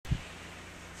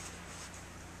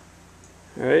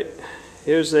Alright,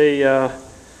 here's a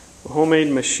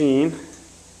homemade machine.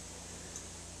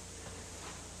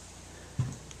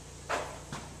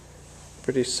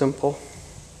 Pretty simple.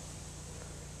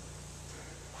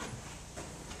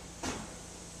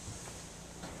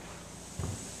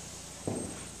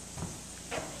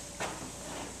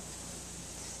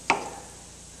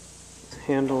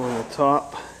 Handle on the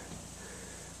top.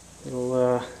 A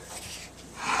little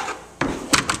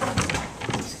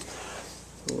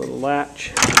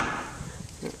latch.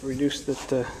 Reduce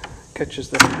that catches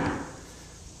the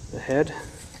head.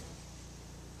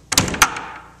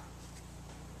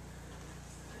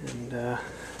 And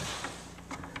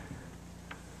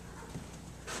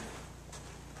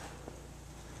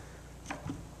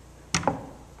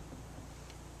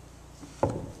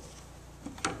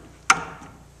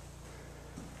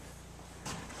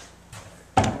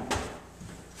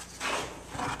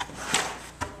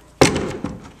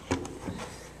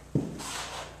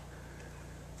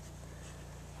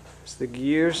it's the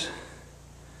gears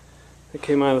that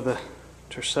came out of the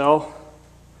tercel.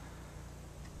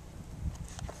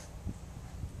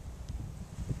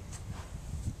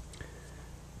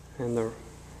 And the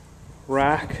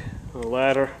rack, the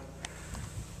ladder,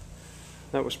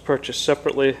 that was purchased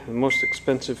separately, the most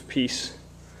expensive piece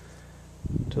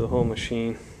to the whole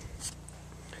machine.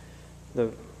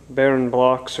 The bearing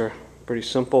blocks are pretty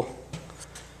simple.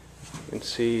 You can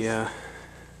see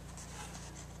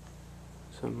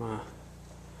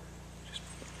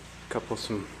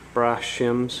some brass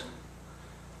shims,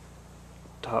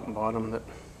 top and bottom, that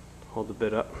hold the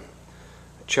bit up.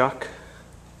 A chuck.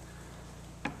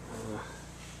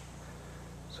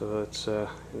 So it's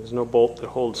there's no bolt that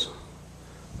holds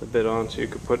the bit on, so you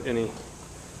could put any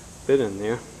bit in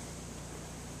there.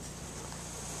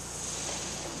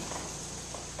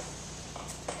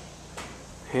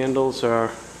 Handles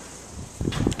are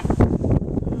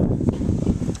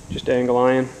just angle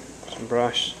iron, some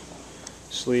brass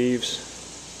sleeves,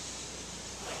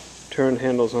 turned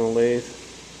handles on a lathe.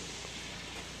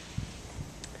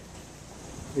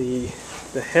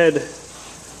 The head,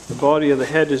 the body of the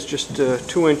head is just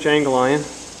 2-inch angle iron.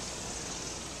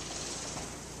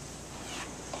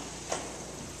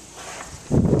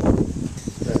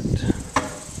 That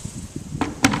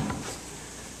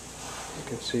you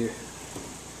can see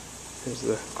is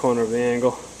the corner of the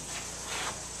angle.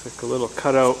 It's like a little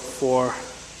cutout for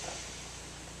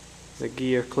the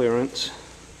gear clearance.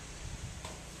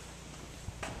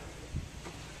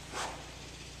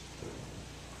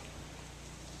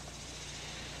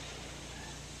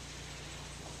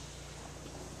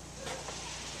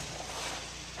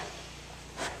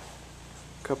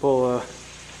 Couple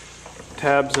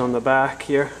tabs on the back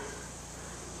here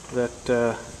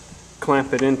that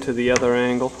clamp it into the other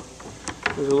angle.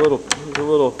 There's a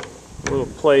little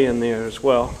play in there as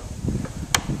well.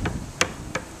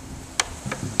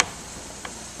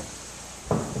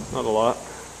 Not a lot.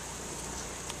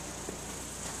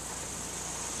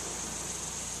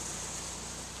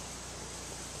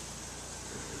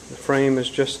 The frame is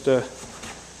just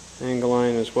angle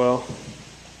iron as well.